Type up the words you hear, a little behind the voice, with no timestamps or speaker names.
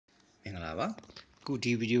Malava. Good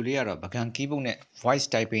video layer Bagan keyboard net voice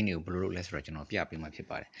typing you blue less regional piapi my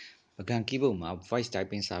pipare. Bagan keyboard ma voice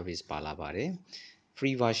typing service palabare.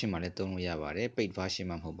 Free version maleton yavare, paid version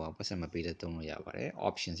mamhoba, passama pita ton yavare,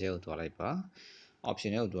 options to alipa,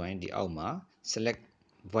 option doing the alma, select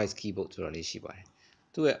voice keyboard to release shibare.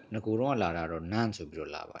 To a Nakuron lara or nan to bro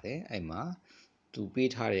lavare, Emma, to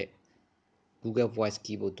beat her Google voice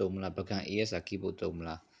keyboard tomla, Bagan ASR keyboard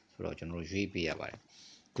tomla, so general GP yavare.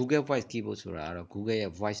 Google voice keyboard ဆိုတာကတော့ Google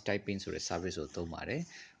ရဲ့ voice typing ဆိုတဲ့ service ကိုသုံးပါတယ်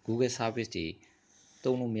Google service တွေ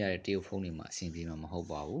သုံးလို့မရတဲ့တရုတ်ဖုန်းတွေမှာအဆင်ပြေမှာမဟုတ်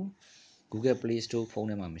ပါဘူး Google Play Store ဖုန်း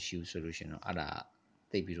ထဲမှာမရှိဘူးဆိုလို့ရှိရင်တော့အဲ့ဒါ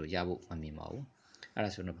သိပြီးတော့ရဖို့မမြင်ပါဘူးအဲ့ဒါ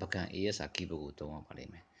ဆိုတော့ Bagan ASR keyboard ကိုသုံးရပါလိ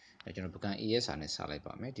မ့်မယ်အဲ့ကျွန်တော် Bagan ASR နဲ့စာလိုက်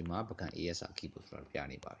ပါမယ်ဒီမှာ Bagan ASR keyboard ဆိုတာပြ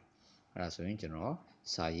နေပါပြီအဲ့ဒါဆိုရင်ကျွန်တော်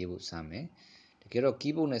စာရေးဖို့စမ်းမယ်တကယ်တော့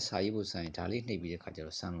keyboard နဲ့စာရေးဖို့စမ်းရင်ဒါလေးနှိပ်ပြီးတဲ့ခါကျ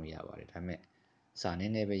တော့စမ်းလို့ရပါတယ်ဒါပေမဲ့စာန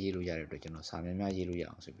ည်းနည်းပဲရေးလို့ရတဲ့အတွက်ကျွန်တော်စာများများရေးလို့ရ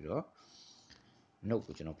အောင်ဆိုပြီးတော့ note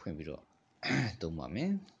ကိုကျွန်တော်ဖွင့်ပြီးတော့သုံးပါမ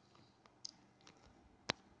ယ်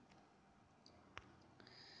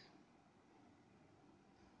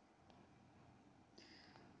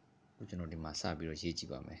ကိုကျွန်တော်ဒီမှာစပြီးတော့ရေးကြည့်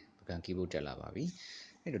ပါမယ် Bagan keyboard တက်လာပါပြီ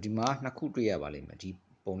အဲ့တော့ဒီမှာနှစ်ခုတွေ့ရပါလိမ့်မယ်ဒီ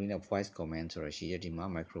ပုံလေးနဲ့ voice command ဆိုရရှိရဒီမှာ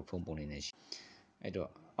microphone ပုံလေးနဲ့ရှိအဲ့တော့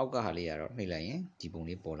အောက်ကဟာလေးကတော့နှိပ်လိုက်ရင်ဒီပုံ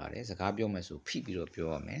လေးပေါ်လာတယ်စကားပြောမယ်ဆိုဖိပြီးတော့ပြော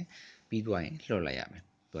ရမယ်ပြီးသွားရင်လွှတ်လိုက်ရမယ်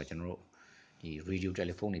သူကကျွန်တော်တို့ဒီ radio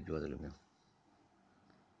telephone တွေပြောသလိုမျိုး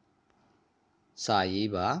စာရေး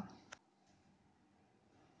ပါ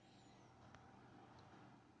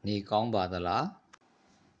နေကောင်းပါသလား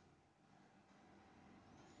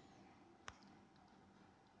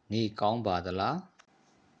နေကောင်းပါသလား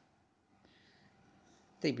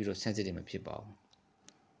တိတ်ပြီးတော့ sensitive မဖြစ်ပါဘူး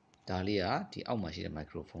ဒါလေးကဒီအောက်မှာရှိတဲ့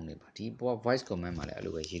microphone လေးပါဒီပေါ် voice command မှာလည်းအဲ့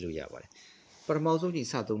လိုပဲရေးလို့ရပါတယ်ပထမဆုံးချိန်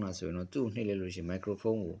စသုံးတာဆိုရင်တော့သူ့ကိုနှိပ်လိုက်လို့ရှိရင်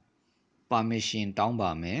microphone ကို permission တောင်း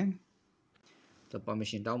ပါမယ်သူ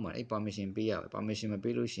permission တောင်းပါအဲ့ permission ပေးရမယ် permission မ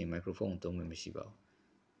ပေးလို့ရှိရင် microphone ကိုသုံးလို့မရှိပါဘူး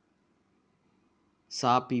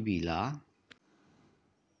စားပြီးပြီလား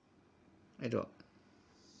အဲ့တော့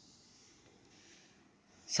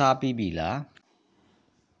စားပြီးပြီလား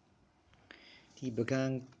ဒီ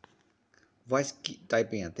Bagan voice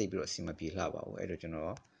typing ကသိပြီးတော့အဆင်မပြေလှပါဘူးအဲ့တော့ကျွန်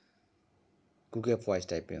တော် Google voice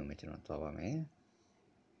typing ကိုကျွန်တော်သွားပါမယ်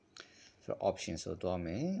ဆိုတော့ option ဆိုသွားမ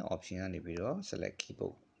ယ် option ကနေပြီးတော့ select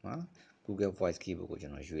keyboard မှာ Google voice keyboard ကိုကျွ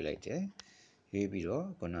န်တော်ရွေးလိုက်တယ်ရွေးပြီးတော့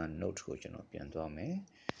ခုန note ကိုကျွန်တော်ပြန်သွားမယ်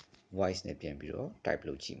voice နဲ့ပြန်ပြီးတော့ type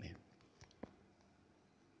လုပ်ကြည့်မယ်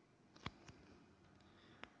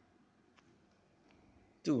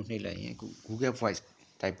သူ့ကိုနှိပ်လိုက်ရင်အခု Google voice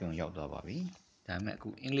typing ကိုရောက်သွားပါပြီဒါပေမဲ့အခု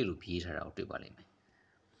အင်္ဂလိပ်လိုရေးထားတာကိုတွေ့ပါလိမ့်မယ်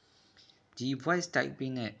ဒီ voice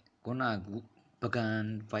typing နဲ့ခုနက Bagan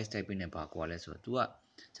voice typing နဲ့ဘာကွာလဲဆိုတော့ तू က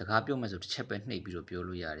စကားပြောမယ်ဆိုတစ်ချက်ပဲနှိပ်ပြီးတော့ပြော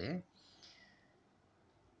လို့ရတယ်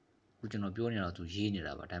ခုကျွန်တော်ပြောနေတော့ तू ရေးနေ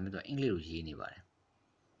တာပါဒါပေမဲ့ तू အင်္ဂလိပ်လိုရေးနေပါတယ်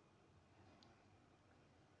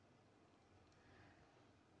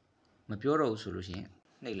မပြောတော့ဘူးဆိုလို့ရှိရင်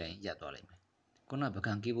နှိပ်လိုက်ရင်ရပ်သွားလိမ့်မယ်ခုန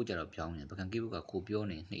Bagan keyboard ကြတော့ပြောင်းနေ Bagan keyboard ကကိုပြော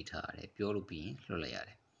နေနှိပ်ထားရတယ်ပြောလို့ပြီးရင်လွှတ်လိုက်ရတ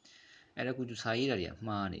ယ်အဲ့ဒါကူသူစာရေးတာတွေက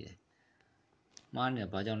မှားနေတယ်မှားနေတာ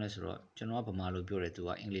ဘာကြောင့်လဲဆိုတော့ကျွန်တော်ကဗမာလိုပြောတယ်သူက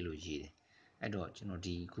အင်္ဂလိပ်လိုရေးတယ်အဲ့တော့ကျွန်တော်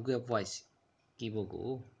ဒီ Google Voice keyboard ကို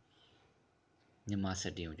မြန်မာ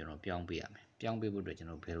setting ကိုကျွန်တော်ပြောင်းပေးရမယ်ပြောင်းပေးဖို့အတွက်ကျွန်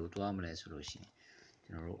တော်ဘယ်လိုသွားမလဲဆိုလို့ရှိရင်ကျွ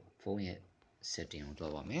န်တော်တို့ဖုန်းရဲ့ setting ကို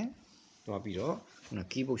သွားပါမယ်သွားပြီးတော့ခုန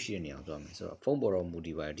keyboard ရှိတဲ့နေရာကိုသွားမယ်ဆိုတော့ဖုန်းပေါ်တော့မူတ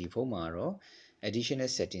ည်ပါတယ်ဒီဖုန်းမှာတော့ additional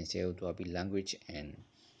settings တွေကိုသွားပြီး language and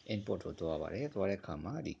input ကိုသွားပါတယ်သွားတဲ့အခါ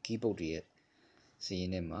မှာဒီ keyboard တွေရဲ့စီးရ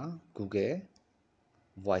င်ထဲမှာ Google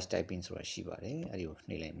voice typing ဆိုတာရှိပါတယ်အဲ့ဒီကို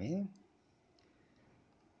နှိပ်လိုက်မယ်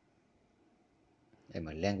အဲ့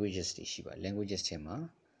မှာ languages တွေရှိပါတယ် languages ထဲမှာ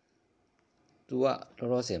သူကလော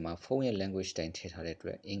လောဆယ်မှာဖုန်းရဲ့ language တိုင်းထည့်ထားတဲ့အတွ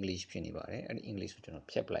က် English ဖြစ်နေပါတယ်အဲ့ဒီ English ကိုကျွန်တော်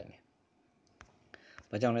ဖျက်ပလိုက်မယ်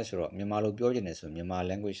ဘာကြောင့်လဲဆိုတော့မြန်မာလိုပြောချင်တယ်ဆိုမြန်မာ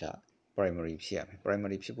language က primary ဖြစ်ရမယ်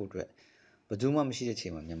primary ဖြစ်ဖို့အတွက်ဘာမှမရှိတဲ့ချိ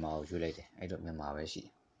န်မှာမြန်မာကိုရွေးလိုက်တယ်အဲ့တော့မြန်မာပဲရှိတ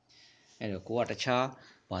ယ်အဲ့တော့ကိုကတခြား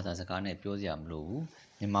ဘာသာစကားနဲ့ပြောစရာမလိုဘူး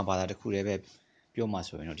မြန်မာဘာသာတစ်ခုတည်းပဲပြောမှ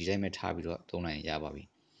ဆိုရင်တော့ဒီတိုင်းပဲထားပြီးတော့သုံးနိုင်ရပါပြီ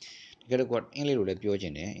တကယ်တော့ကိုကအင်္ဂလိပ်လိုလည်းပြောချ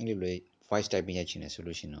င်တယ်အင်္ဂလိပ်လို voice typing ရိုက်ချင်တယ်ဆို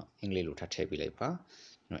လို့ရှိရင်တော့အင်္ဂလိပ်လိုထပ်ထည့်ပေးလိုက်ပါ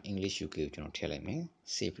ကျွန်တော် English UK ကိုကျွန်တော်ထည့်လိုက်မယ်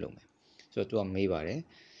save လုပ်မယ်ဆိုတော့သူကမေးပါတယ်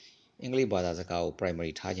အင်္ဂလိပ်ဘာသာစကားကို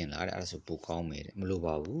primary ထားခြင်းလားတဲ့အဲ့ဒါဆိုပိုကောင်းမယ်တဲ့မလို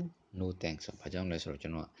ပါဘူး no thanks ဆိုဘာကြောင့်လဲဆိုတော့ကျွ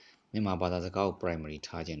န်တော်မြန်မာဘာသာစကားကို primary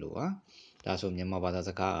ထားခြင်းလို့ပါဒါဆိုမြန်မာဘာသာစ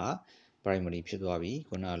ကားက primary ဖြစ်သွားပြီ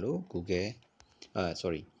ခုနလို Google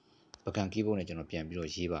sorry Bagan keyboard နဲ့ကျွန်တော်ပြန်ပြီးတော့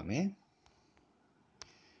ရေးပါမယ်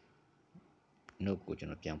note ကိုကျွန်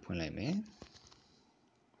တော်ပြန်ဖွင့်လိုက်မယ်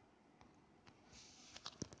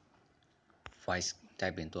voice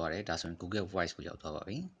typing သွားတယ်ဒါဆိုရင် Google voice ကိုရောက်သွားပါ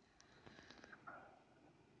ပြီ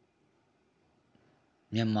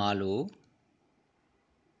မြန်မာလို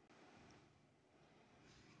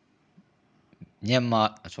မြန်မာ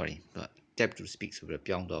sorry tap to speak ဆိုပြီးတော့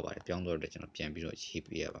ပြောင်းသွားပါတယ်ပြောင်းသွားတော့ကျွန်တော်ပြန်ပြီးတော့ရေး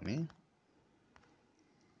ပြရပါမယ်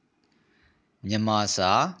မြန်မာ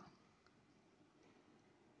စာ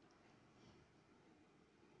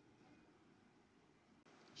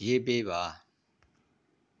ရေးပေးပါ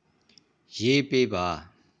ရေးပေးပါ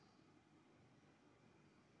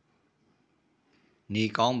နေ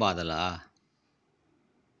ကောင်းပါသလား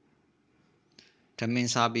ထမ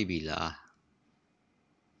င်းစားပြီလား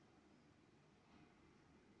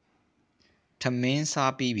ထမင်း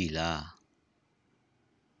စားပြီလား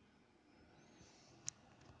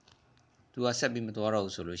သူကဆက်ပြီးမသွားတော့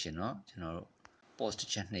ဘူးဆိုလို့ရှင်เนาะကျွန်တော်တို့ post တစ်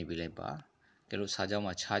ချက်နှိပ်ပေးလိုက်ပါကဲလို့စာကြောင်း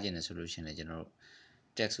မှာချခြင်းတယ်ဆိုလို့ရှင်လည်းကျွန်တော်တို့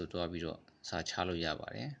text ကိုတွားပြီးတော့စာချလို့ရပါ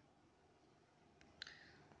တယ်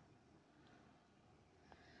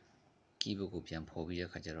keyboard ကိုပြန်ဖော်ပြီးတဲ့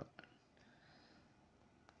အခါကျတော့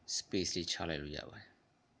space လေးချလိုက်လို့ရပါတယ်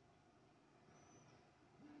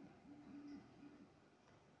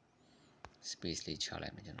space လေးချလို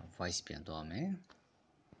က်မယ်ကျွန်တော် voice ပြန်သွားမယ်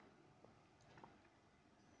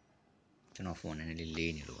ကျွန်တော်ဖုန်းနည်းနည်းလေး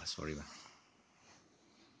လေးနေလို့ပါ sorry ပါ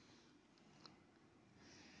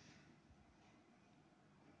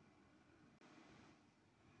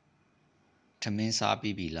ထမင်းစား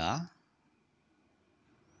ပြီလား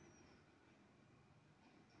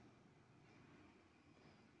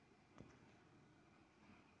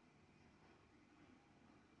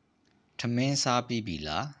ထမင်းစားပြီ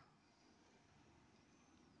လား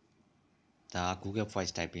ဒါ Google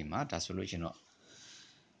Voice Typing မှာဒါဆိုလို့ရှင်တော့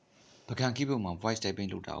ပကံ keyboard မှာ voice typing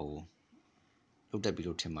လုပ်တာကိုလုပ်တတ်ပြီ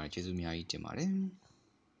လို့ထင်ပါတယ်ကျေးဇူးအများကြီးတင်ပါတယ်